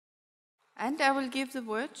And I will give the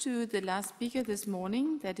word to the last speaker this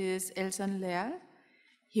morning, that is Elson Leal.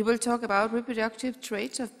 He will talk about reproductive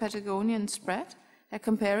traits of Patagonian sprat, a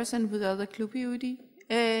comparison with other Clupeoidei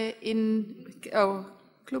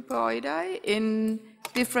in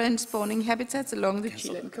different spawning habitats along the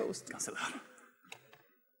Chilean coast.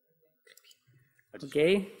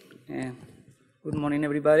 Okay, good morning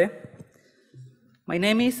everybody. My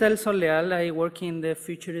name is Elson Leal. I work in the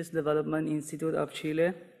Fisheries Development Institute of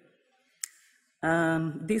Chile.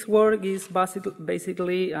 This work is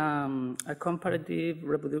basically a comparative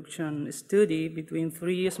reproduction study between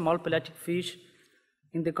 3 small pelagic fish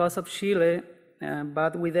in the coast of Chile,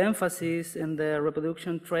 but with emphasis in the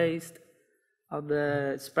reproduction traits of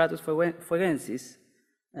the Sprattus fuegensis.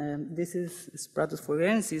 This is Sprattus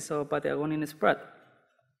fuegensis, or Patagonian sprat.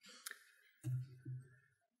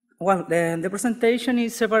 Well, the presentation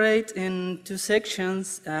is separated in 2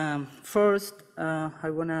 sections. First, I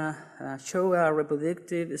want to show a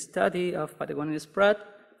reproductive study of Patagonian sprat,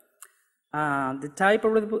 the type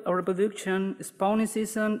of reproduction, spawning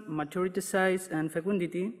season, maturity size, and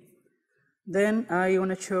fecundity. Then I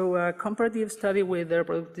want to show a comparative study with the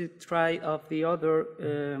reproductive trait of the other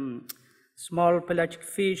small pelagic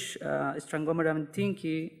fish, Strangomera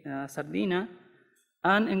ventinki, sardina,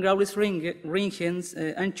 and Engraulis ringens,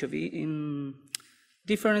 anchovy, in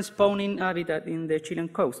different spawning habitat in the Chilean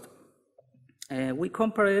coast. We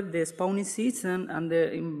compared the spawning season and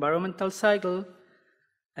the environmental cycle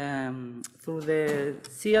through the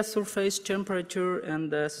sea surface temperature and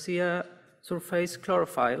the sea surface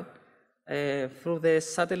chlorophyll through the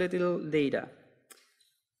satellite data.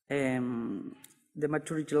 The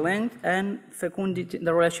maturity length and fecundity,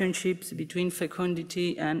 the relationships between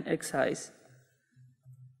fecundity and egg size.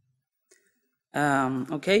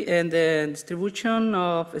 Okay, and the distribution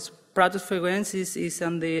of Sprattus fuegensis is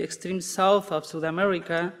on the extreme south of South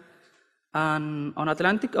America and on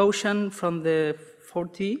Atlantic Ocean from the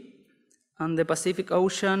 40 and the Pacific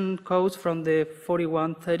Ocean coast from the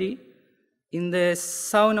 4130 in the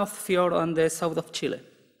south of fjord on the south of Chile.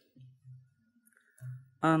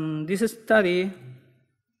 And this study,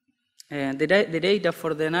 the data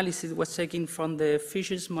for the analysis was taken from the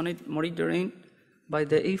fisheries monitoring by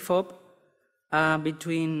the IFOP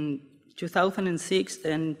between 2006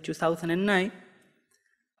 and 2009,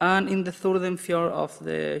 and in the southern fjord of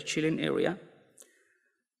the Chilean area.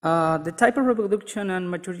 The type of reproduction and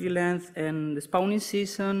maturity length and the spawning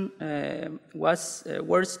season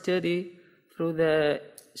were studied through the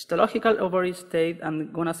histological ovary state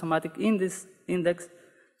and gonosomatic index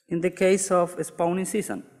in the case of spawning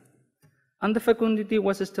season. And the fecundity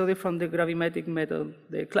was studied from the gravimetric method,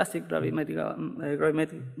 the classic gravimetric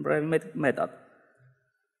method.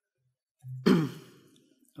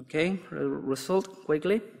 Okay, result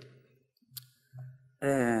quickly.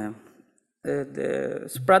 The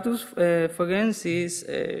Sprattus fuegensis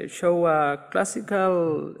show a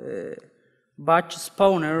classical batch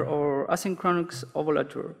spawner or asynchronous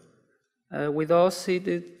ovulator with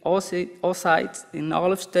oocytes in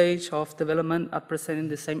all stages of development at present in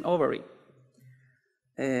the same ovary.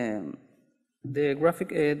 The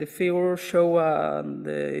figure show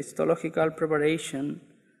the histological preparation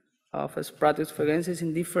of Sprattus fuegensis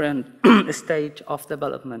in different stages of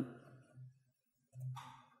development.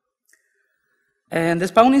 And the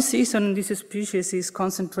spawning season in this species is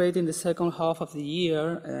concentrated in the second half of the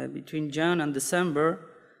year, between June and December,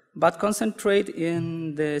 but concentrate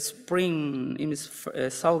in the spring in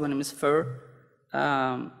southern hemisphere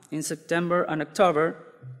in September and October.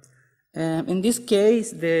 In this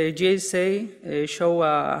case, the GSA show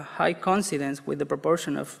a high coincidence with the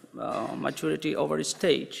proportion of maturity over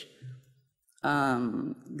stage.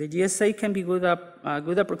 The GSA can be a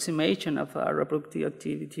good approximation of reproductive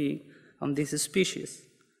activity on this species.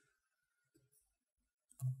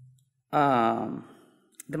 The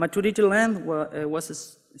maturity length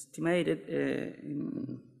was estimated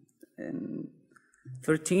in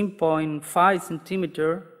 13.5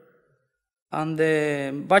 centimeter, and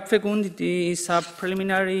the batch fecundity is a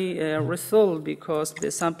preliminary result because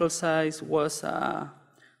the sample size was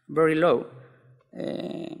very low.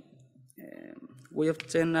 We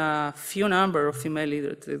obtain a few number of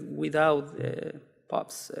female without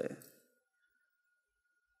pups.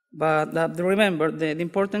 But remember, the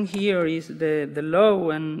important here is the low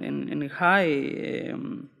and high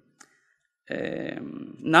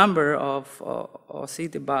number of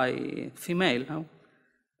oocyte by female. No?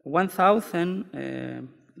 1,000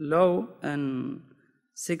 low and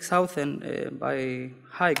 6,000 by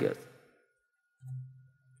high girth.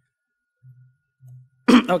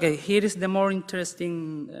 Okay, here is the more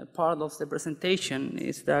interesting part of the presentation,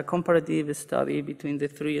 is the comparative study between the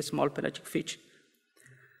three small pelagic fish.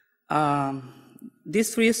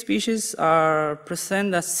 These three species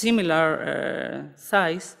present a similar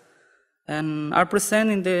size and are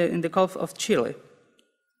present in the Gulf of Chile.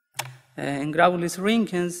 In Graulis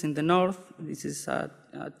rincens in the north, this is a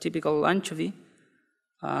typical anchovy.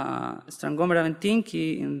 Strangomera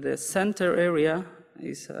ventinki in the center area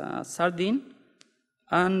is a sardine,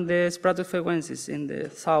 and the Sprattus fuegensis in the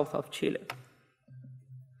south of Chile.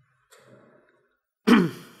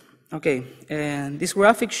 Okay, and this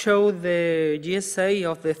graphic shows the GSA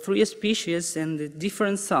of the three species in the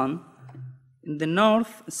different zone. In the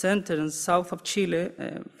north, center, and south of Chile,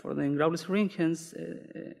 for the Graulis rincens,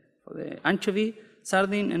 for the anchovy,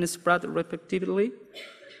 sardine, and sprat respectively.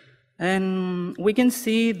 And we can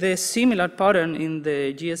see the similar pattern in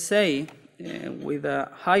the GSA with a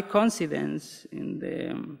high coincidence in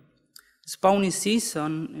the spawning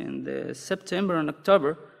season in the September and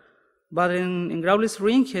October. But in Graulis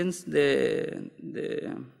rincens, the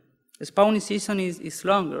spawning season is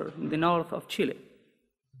longer in the north of Chile.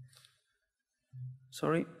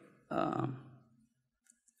 Sorry.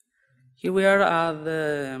 Here we are at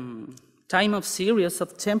the time of series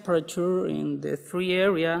of temperature in the three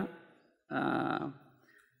areas,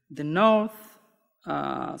 the north,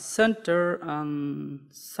 center, and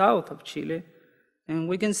south of Chile. And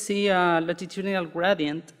we can see a latitudinal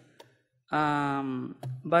gradient,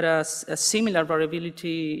 but a similar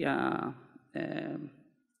variability,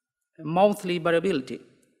 monthly variability,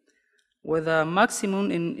 with a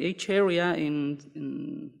maximum in each area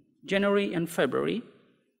in January and February,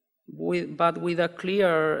 but with a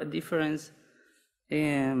clear difference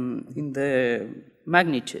in the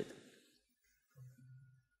magnitude.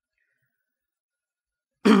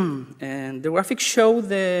 And the graphic shows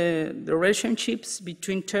the relationships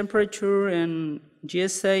between temperature and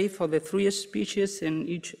GSA for the three species in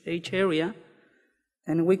each area.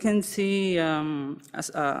 And we can see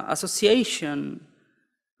association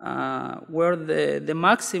where the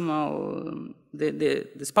maximal, the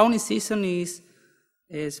spawning season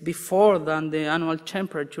is before than the annual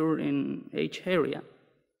temperature in each area.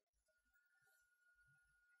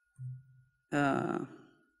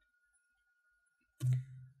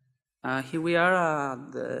 Here we are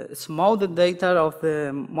at the small data of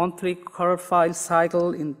the monthly chlorophyll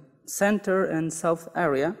cycle in center and south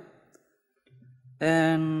area.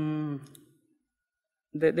 And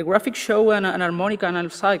the graphic shows an harmonic annual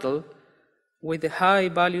cycle with the high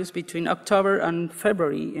values between October and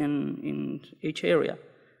February in each area.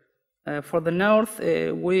 For the north,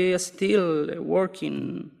 we are still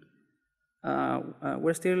working,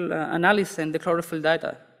 we're still analyzing the chlorophyll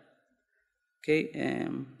data. Okay.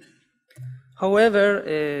 However,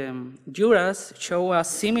 Juras show a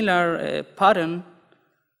similar pattern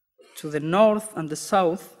to the north and the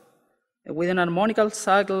south, with an harmonical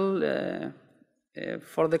cycle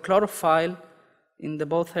for the chlorophyll in the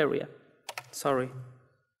both area. Sorry.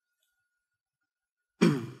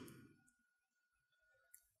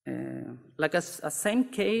 Like a same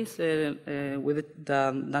case with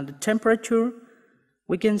the temperature,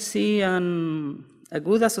 we can see a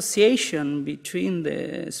good association between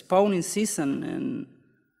the spawning season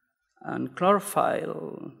and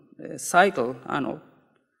chlorophyll cycle annual.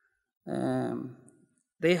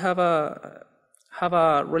 They have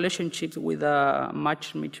a relationship with a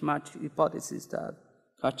match hypothesis that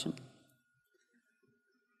Hutchin.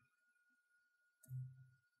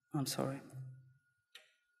 I'm sorry.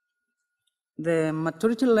 The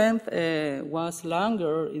maturity length was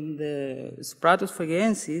longer in the Sprattus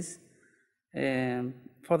fuegensis.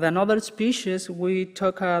 For the another species, we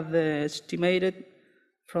took the estimated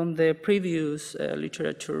from the previous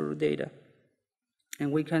literature data,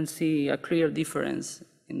 and we can see a clear difference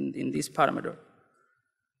in this parameter.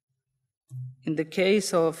 In the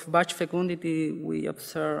case of batch fecundity, we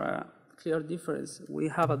observe a clear difference. We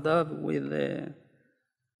have a dub with the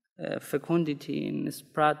fecundity in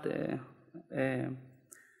sprat,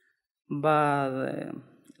 but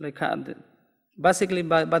basically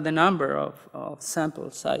by the number of sample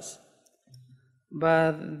size.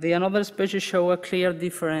 But the another species show a clear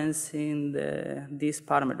difference in this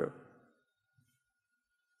parameter.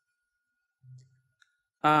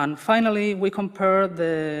 And finally, we compare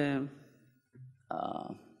the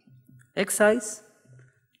excise,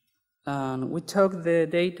 and we took the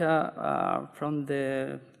data from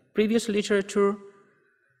the previous literature,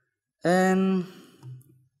 and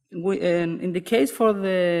in the case for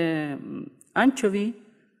the anchovy,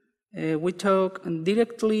 we took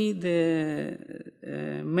directly the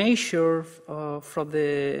measure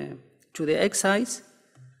to the excise,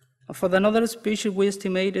 For the another species, we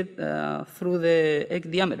estimated through the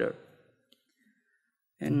egg diameter.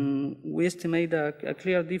 And we estimate a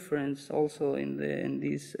clear difference also in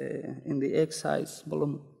the egg size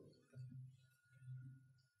volume.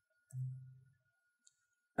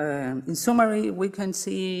 In summary, we can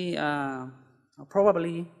see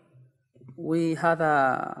probably we had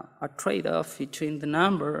a trade-off between the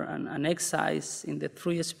number and egg size in the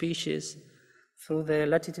three species through the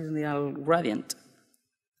latitudinal gradient.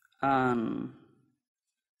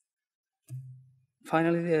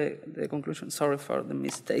 Finally, the conclusion. Sorry for the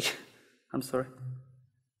mistake. I'm sorry.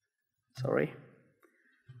 Sorry.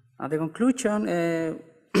 The conclusion,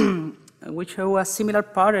 we show a similar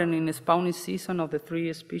pattern in the spawning season of the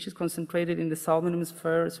three species concentrated in the southern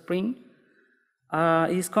hemisphere spring.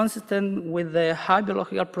 Is consistent with the high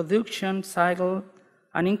biological production cycle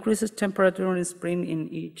and increases temperature in spring in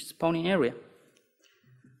each spawning area.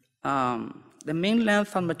 The mean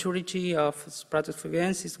length and maturity of Sprattus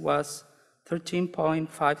fuegensis was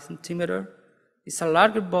 13.5 centimeter. It's a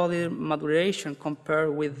larger body maturation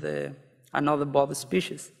compared with another body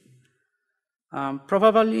species.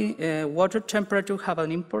 Probably water temperature have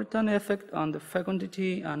an important effect on the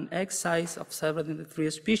fecundity and egg size observed in the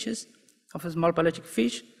three species of small pelagic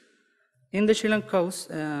fish. In the Chilean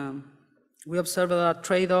coast, we observed a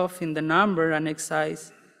trade-off in the number and egg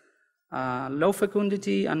size, low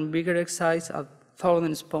fecundity and bigger egg size at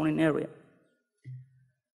southern spawning area.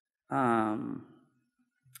 And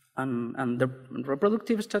the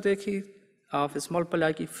reproductive strategy of small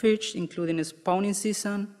pelagic fish, including spawning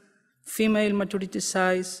season, female maturity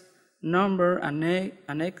size, number, and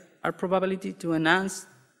egg are probability to enhance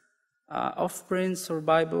offspring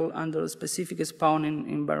survival under specific spawning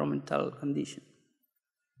environmental conditions.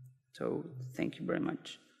 So thank you very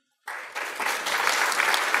much.